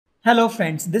Hello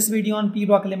friends, this video on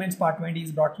P-Rock Elements Part 20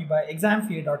 is brought to you by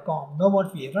examfear.com. No more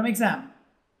fear from exam.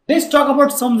 Let's talk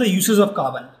about some of the uses of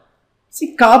carbon.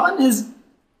 See, carbon is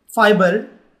fiber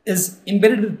is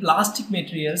embedded with plastic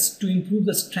materials to improve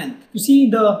the strength. You see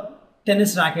the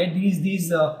tennis racket,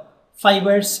 these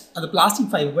fibers are the plastic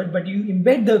fibers, but you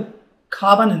embed the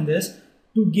carbon in this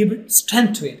to give it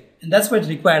strength to it. And that's what it's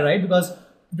required, right? Because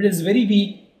if it is very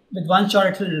weak, with one shot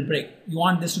it will break. You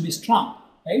want this to be strong.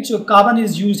 Right, so carbon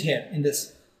is used here in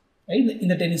this, right? In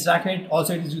the tennis racket,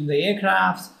 also it is used in the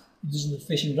aircrafts, it is used in the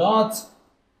fishing rods.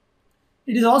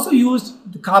 It is also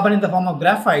used, the carbon in the form of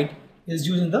graphite is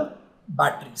used in the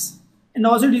batteries, and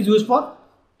also it is used for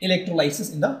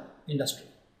electrolysis in the industry.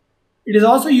 It is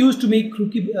also used to make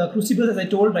crucibles, as I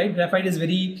told, right? Graphite is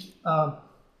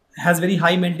has very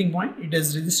high melting point. It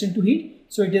is resistant to heat,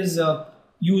 so it is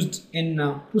used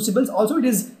in crucibles. Also, it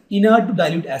is inert to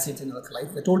dilute acids in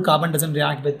alkalis. I told carbon doesn't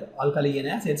react with alkali and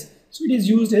acids, so it is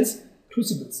used as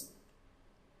crucibles,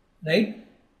 right?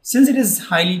 Since it is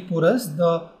highly porous,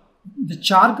 the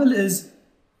charcoal is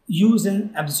used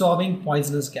in absorbing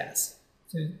poisonous gas.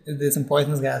 So if there's some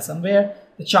poisonous gas somewhere,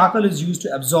 the charcoal is used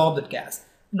to absorb that gas.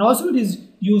 And also it is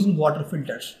used in water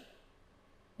filters,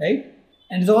 right?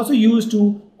 And it's also used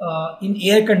to in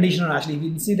air conditioner. Actually,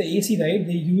 we see the AC, right?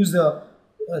 They use the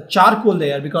charcoal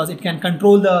there because it can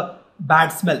control the bad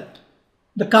smell.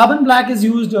 The carbon black is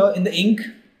used in the ink.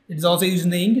 It is also used in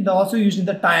the ink. It is also used in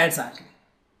the tires actually.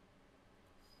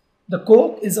 The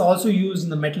coke is also used in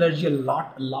the metallurgy a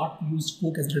lot used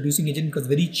coke as a reducing agent because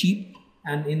very cheap,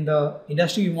 and in the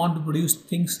industry you want to produce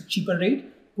things cheaper rate.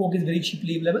 Coke is very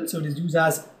cheaply available, so it is used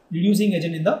as reducing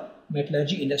agent in the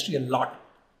metallurgy industry a lot.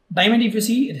 Diamond, if you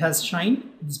see, it has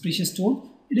shine, it is precious stone.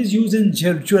 It is used in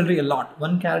jewelry a lot.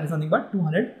 1 carat is nothing but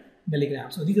 200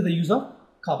 milligrams. So these are the use of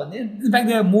carbon. In fact,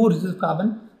 there are more uses of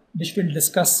carbon which we'll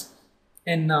discuss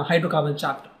in hydrocarbon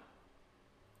chapter.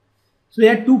 So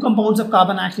there are two compounds of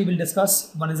carbon actually we'll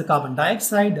discuss. One is the carbon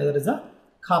dioxide, the other is the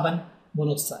carbon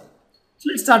monoxide. So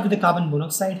let's start with the carbon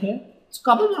monoxide here. So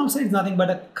carbon monoxide is nothing but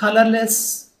a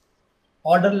colorless,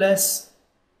 odorless,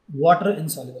 water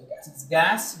insoluble gas. It's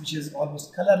gas which is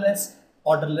almost colorless,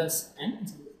 odorless and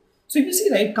insoluble. So if you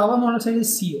see, right, carbon monoxide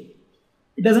is CO.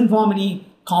 It doesn't form any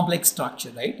complex structure,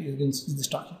 right? You can see the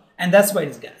structure, and that's why it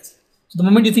is gas. So the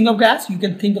moment you think of gas, you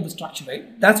can think of the structure,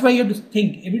 right? That's why you have to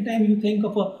think. Every time you think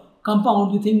of a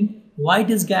compound, you think why it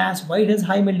is gas, why it has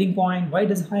high melting point, why it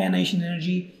has high ionization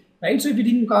energy, right? So if you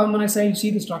think of carbon monoxide, you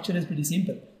see the structure is pretty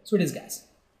simple. So it is gas.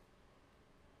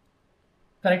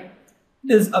 Correct?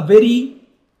 It is a very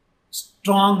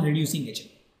strong reducing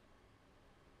agent.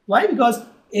 Why? Because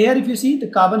air, if you see, the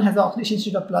carbon has the oxidation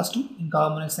state of +2 in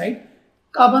carbon monoxide.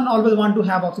 Carbon always want to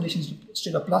have oxidation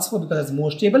state of +4 because it's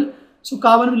more stable. So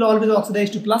carbon will always oxidize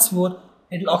to +4.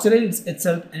 It will oxidize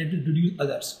itself and it will reduce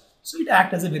others. So it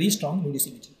acts as a very strong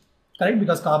reducing agent. Correct?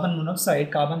 Because carbon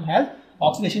monoxide, carbon has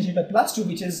oxidation state of +2,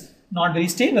 which is not very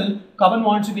stable. Carbon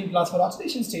wants to be in +4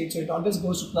 oxidation state, so it always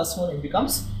goes to +4 and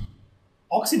becomes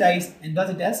oxidized, and thus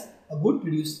it has a good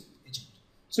reduced agent.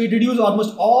 So it reduces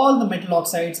almost all the metal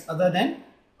oxides other than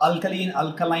alkali and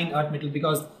alkaline earth metal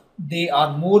because they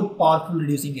are more powerful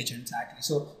reducing agents actually.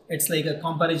 So it's like a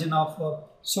comparison of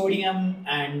sodium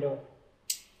and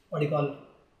what do you call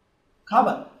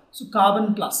carbon. So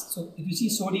carbon plus. So if you see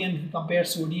sodium, if you compare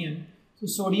sodium, so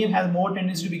sodium has more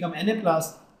tendency to become Na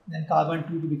plus than carbon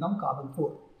 2 to become carbon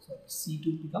 4. So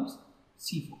C2 becomes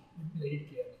C4. Let me write it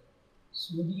clearly.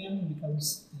 Sodium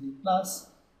becomes Na plus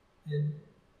and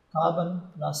carbon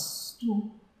plus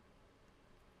 2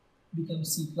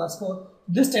 becomes C plus 4.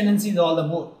 This tendency is all the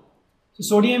more. So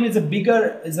sodium is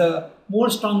a more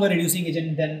stronger reducing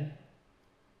agent than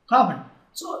carbon.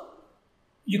 So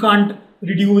you can't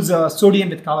reduce sodium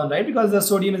with carbon, right? Because the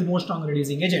sodium is more stronger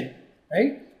reducing agent,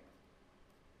 right?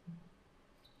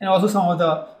 And also some of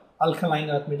the alkaline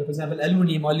earth metal, for example,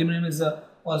 aluminum. Aluminum is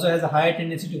also has a higher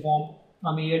tendency to form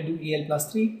from Al to Al plus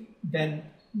 3 than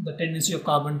the tendency of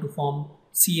carbon to form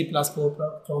Ca plus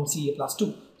 4 from Ca plus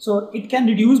 2. So it can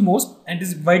reduce most and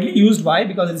is widely used. Why?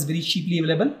 Because it is very cheaply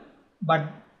available, but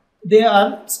they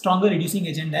are stronger reducing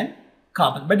agent than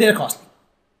carbon, but they are costly.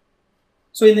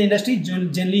 So in the industry,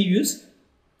 generally use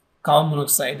carbon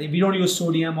monoxide. We don't use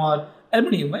sodium or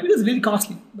aluminum. Why? Because it's very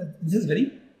costly, but this is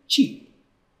very cheap,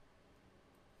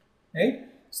 right?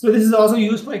 So this is also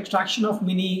used for extraction of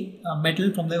many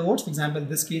metal from the ores. For example, in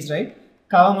this case, right,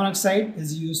 carbon monoxide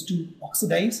is used to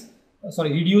oxidize.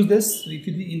 Reduce this. So if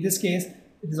in this case,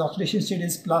 its oxidation state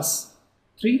is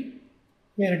 +3,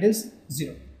 here it is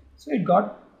 0. So it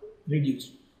got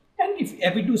reduced. And if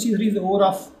Fe2C3 is the ore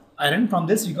of iron, from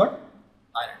this we got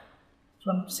iron.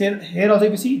 From here also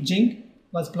if you see zinc,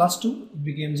 was +2, it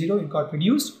became 0, it got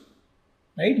reduced,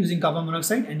 right, using carbon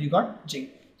monoxide, and you got zinc.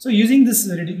 So using this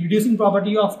reducing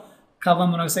property of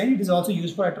carbon monoxide, it is also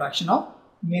used for attraction of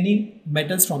many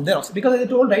metals from their oxide. Because as I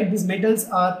told, right, these metals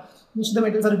are, most of the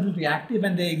metals are really reactive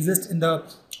and they exist in the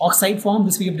oxide form.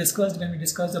 This we have discussed when we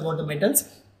discussed about the metals,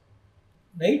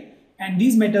 right? And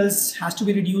these metals has to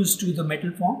be reduced to the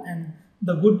metal form, and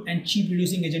the good and cheap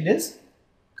reducing agent is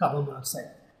carbon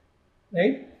monoxide,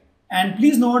 right? And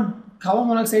please note, carbon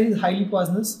monoxide is highly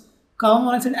poisonous. Carbon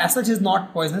monoxide as such is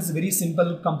not poisonous. It's a very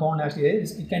simple compound actually.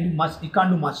 It can do much, it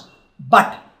can't do much,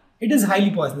 but it is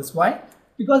highly poisonous. Why?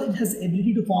 Because it has the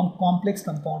ability to form complex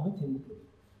compound with hemoglobin.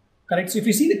 Correct? So if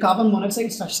you see the carbon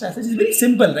monoxide structure as such, it's very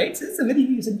simple, right? So it's a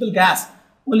very simple gas,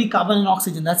 only carbon and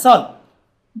oxygen, that's all.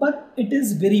 But it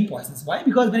is very poisonous. Why?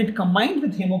 Because when it combined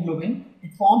with hemoglobin,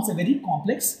 it forms a very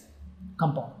complex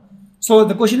compound. So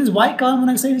the question is, why carbon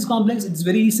monoxide is complex? It's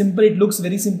very simple. It looks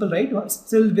very simple, right?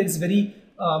 Still, it's very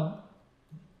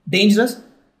dangerous.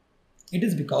 It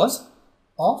is because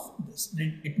of this.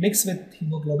 When it mixes with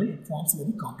hemoglobin, it forms a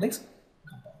very complex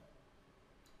compound.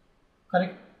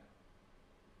 Correct?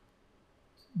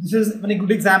 This is when a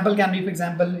good example can be, for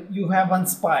example, you have one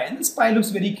spy, and the spy looks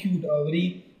very cute,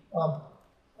 very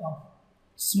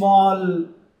small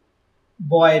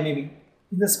boy maybe.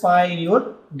 He's a spy in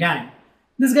your gang.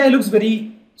 This guy looks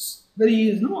very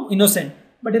innocent.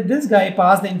 But if this guy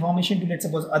pass the information to, let's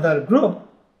suppose, other group,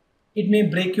 it may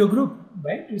break your group,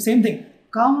 right? Same thing.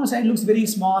 Carbon monoxide looks very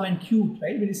small and cute,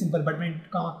 right? Very simple. But when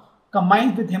it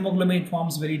combines with hemoglobin, it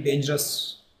forms very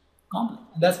dangerous compound.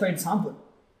 And that's why it's harmful.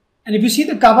 And if you see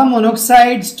the carbon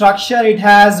monoxide structure, it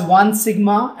has 1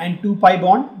 sigma and 2 pi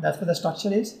bond. That's what the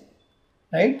structure is,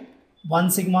 right?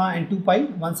 1 sigma and 2 pi.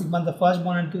 1 sigma is the first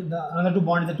bond, and another 2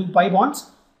 bond is the 2 pi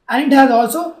bonds. And it has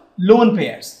also lone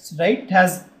pairs, right? It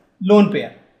has lone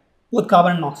pair, both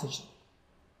carbon and oxygen.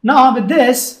 Now with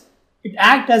this, it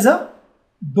acts as a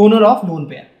donor of lone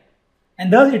pair,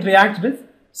 and thus it reacts with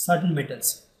certain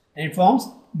metals, and it forms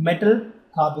metal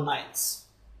carbonyls.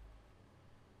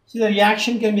 See, the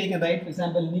reaction can be taken, right? For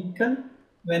example, nickel,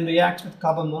 when reacts with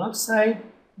carbon monoxide,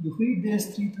 you heat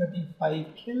this 335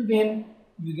 Kelvin,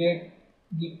 you get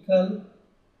nickel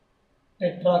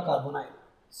tetracarbonyl,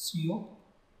 CO.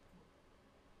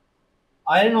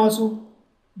 Iron also,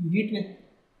 you heat with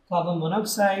carbon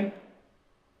monoxide,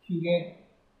 you get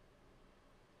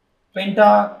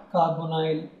pentacarbonyl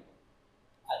iron.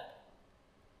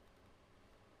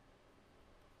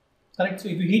 Correct? So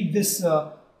if you heat this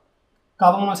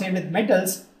carbon monoxide with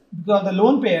metals, because of the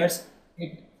lone pairs,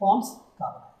 it forms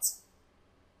carbonyls.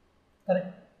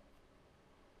 Correct?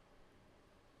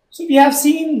 So we have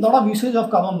seen a lot of usage of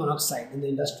carbon monoxide in the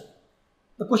industry.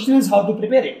 The question is how to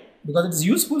prepare it, because it is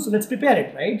useful, so let's prepare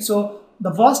it, right? So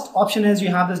the first option is, you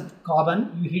have this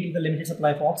carbon, you heat with a limited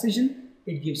supply of oxygen,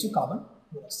 it gives you carbon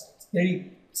monoxide.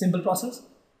 Very simple process.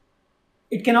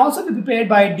 It can also be prepared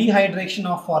by dehydration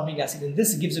of formic acid, and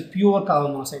this gives a pure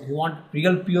carbon monoxide. If you want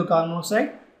real pure carbon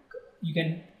monoxide, you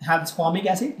can have this formic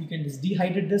acid, you can just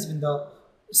dehydrate this with the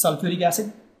sulfuric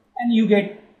acid, and you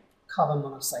get carbon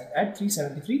monoxide at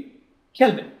 373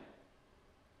 Kelvin.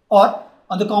 Or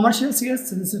on the commercial scale, since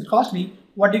this is costly,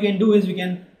 what you can do is, you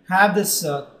can have this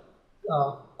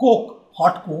coke,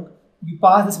 hot coke, you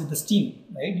pass this with the steam,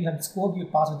 right? You have this coke, you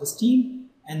pass with the steam,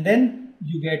 and then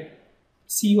you get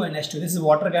CO and H2. This is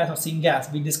water gas or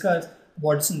syngas. We discussed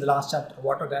about this in the last chapter,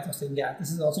 water gas or syngas.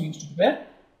 This is also used to prepare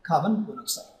carbon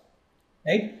monoxide,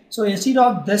 right? So instead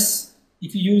of this,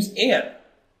 if you use air,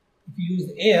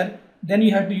 then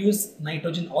you have to use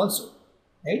nitrogen also,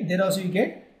 right? There also you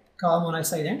get carbon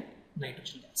monoxide and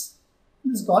nitrogen gas.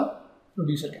 This is called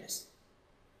producer gas.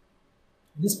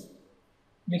 This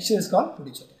mixture is called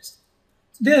producer gas.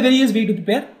 So there are various ways to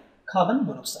prepare carbon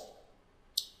monoxide.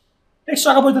 Let's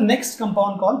talk about the next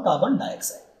compound called carbon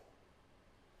dioxide.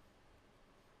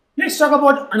 Let's talk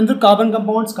about another carbon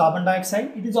compound, carbon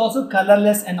dioxide. It is also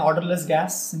colorless and odorless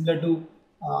gas, similar to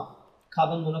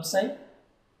carbon monoxide.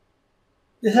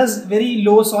 This has very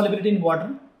low solubility in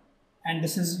water, and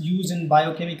this is used in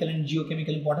biochemical and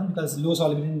geochemical importance because low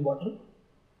solubility in water.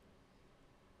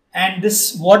 And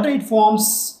this water, it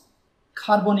forms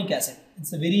carbonic acid.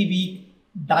 It's a very weak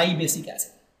dibasic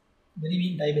acid. Very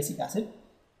weak dibasic acid.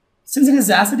 Since it is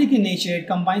acidic in nature, it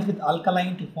combines with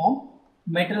alkaline to form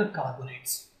metal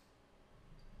carbonates.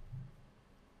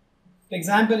 For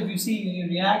example, if you see, when you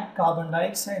react carbon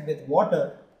dioxide with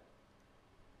water,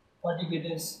 what you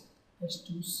get is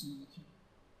H2CO3.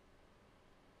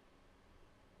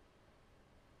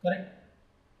 Correct?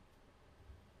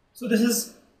 So this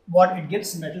is what it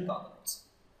gives, metal carbonates.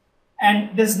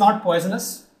 And this is not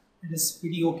poisonous, it is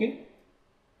pretty okay.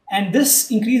 And this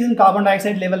increase in carbon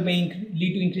dioxide level may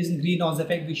lead to increase in greenhouse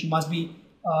effect, which you must be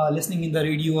listening in the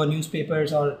radio or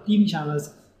newspapers or TV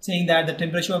channels saying that the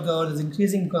temperature of the earth is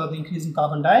increasing because of the increase in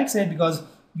carbon dioxide, because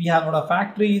we have a lot of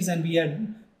factories and we are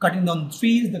cutting down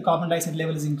trees. The carbon dioxide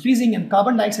level is increasing, and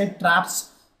carbon dioxide traps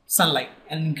sunlight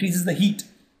and increases the heat,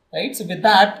 right? So with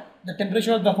that, the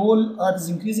temperature of the whole earth is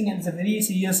increasing, and it's a very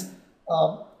serious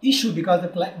issue, because the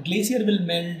glacier will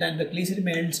melt, and the glacier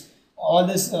melts, all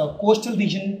this coastal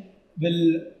region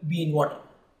will be in water.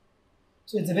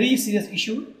 So it's a very serious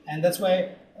issue, and that's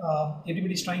why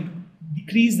everybody is trying to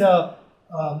decrease the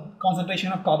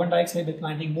concentration of carbon dioxide by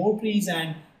planting more trees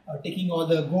and taking all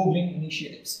the go green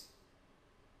initiatives,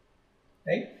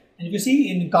 right? And if you see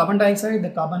in carbon dioxide, the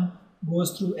carbon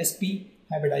goes through sp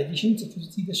hybridization. So if you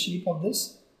see the shape of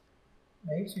this,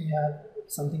 right, so you have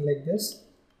something like this.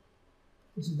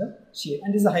 This is the shape,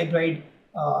 and this is the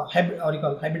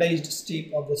hybridized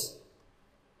shape of this.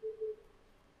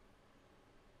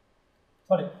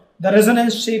 Sorry, the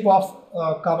resonance shape of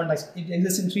carbon dioxide. It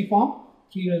exists in three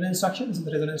resonance structure. This is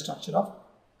the resonance structure of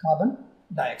carbon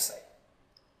dioxide.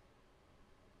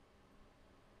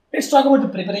 Let's talk about the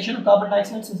preparation of carbon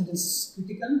dioxide, since it is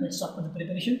critical. Let's talk about the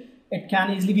preparation. It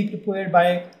can easily be prepared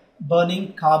by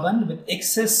burning carbon with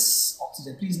excess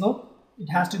oxygen. Please note, it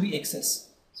has to be excess.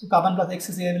 So carbon plus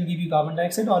excess air will give you carbon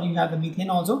dioxide, or you have the methane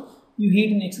also. You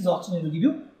heat in excess oxygen, it will give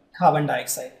you carbon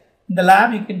dioxide. In the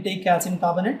lab, you can take calcium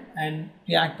carbonate and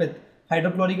react with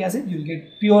hydrochloric acid. You will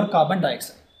get pure carbon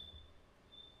dioxide.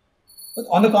 But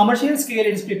on the commercial scale,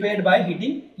 it is prepared by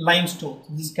heating limestone.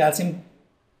 So this is calcium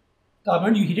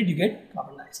carbonate. You heat it, you get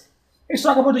carbon dioxide. Let's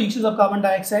talk about the uses of carbon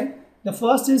dioxide. The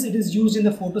first is it is used in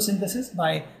the photosynthesis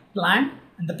by plant,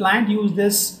 and the plant use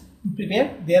this to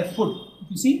prepare their food.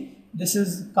 If you see, this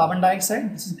is carbon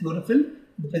dioxide, this is chlorophyll. In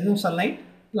the presence of sunlight,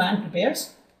 plant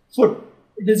prepares food.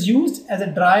 It is used as a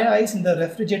dry ice in the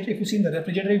refrigerator. If you see in the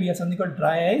refrigerator, we have something called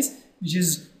dry ice, which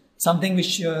is something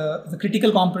which is a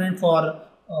critical component for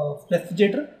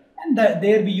refrigerator, and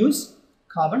there we use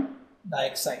carbon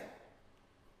dioxide.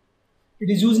 It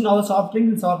is used in all the soft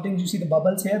drinks. In soft drinks, you see the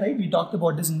bubbles here, right? We talked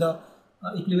about this in the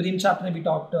equilibrium chapter. We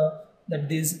talked that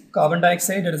there is carbon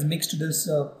dioxide that is mixed to this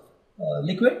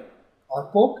liquid or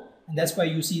coke, and that's why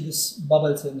you see this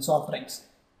bubbles in soft drinks,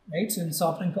 right? So in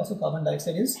soft drink also carbon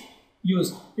dioxide is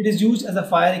used. It is used as a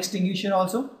fire extinguisher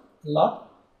also a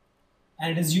lot,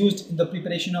 and it is used in the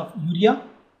preparation of urea.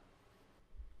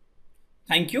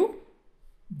 Thank you.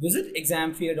 Visit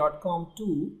examfear.com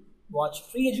to watch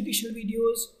free educational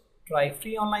videos, try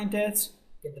free online tests,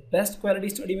 get the best quality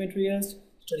study materials,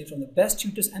 study from the best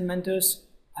tutors and mentors,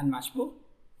 and much more.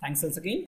 Thanks once again.